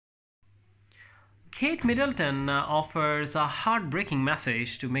Kate Middleton offers a heartbreaking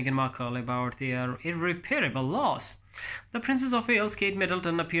message to Meghan Markle about their irreparable loss. The Princess of Wales, Kate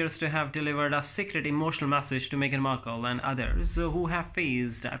Middleton, appears to have delivered a secret emotional message to Meghan Markle and others who have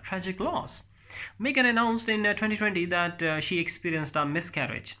faced a tragic loss. Meghan announced in 2020 that she experienced a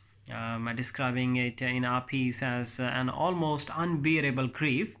miscarriage, describing it in a piece as an almost unbearable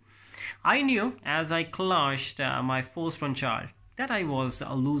grief. I knew as I clutched my firstborn child that I was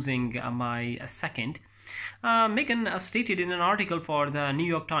losing my second. Meghan stated in an article for the New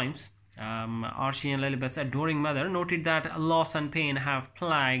York Times. Archie and Lilibet's adoring mother noted that loss and pain have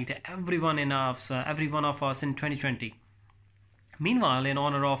plagued every one of us in 2020. Meanwhile, in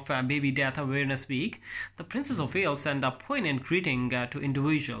honor of Baby Death Awareness Week, the Princess of Wales sent a poignant greeting to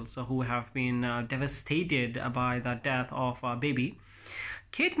individuals who have been devastated by the death of a baby.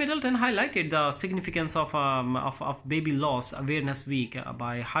 Kate Middleton highlighted the significance of Baby Loss Awareness Week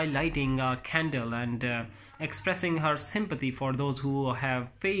by highlighting a candle and expressing her sympathy for those who have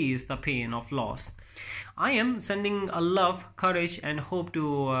faced the pain of loss. I am sending a love, courage, and hope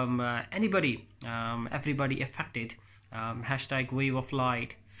to everybody affected. Hashtag Wave of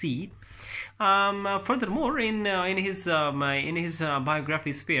Light. See. Furthermore, in his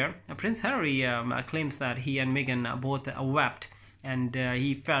biography Sphere, Prince Harry claims that he and Meghan both wept, and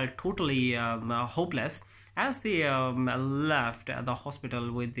he felt totally hopeless as they left the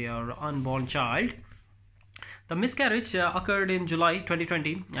hospital with their unborn child. The miscarriage occurred in July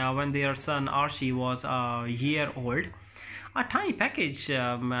 2020 when their son Archie was a year old. A tiny package,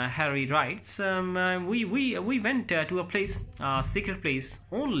 Harry writes. We went to a place, a secret place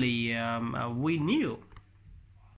only we knew.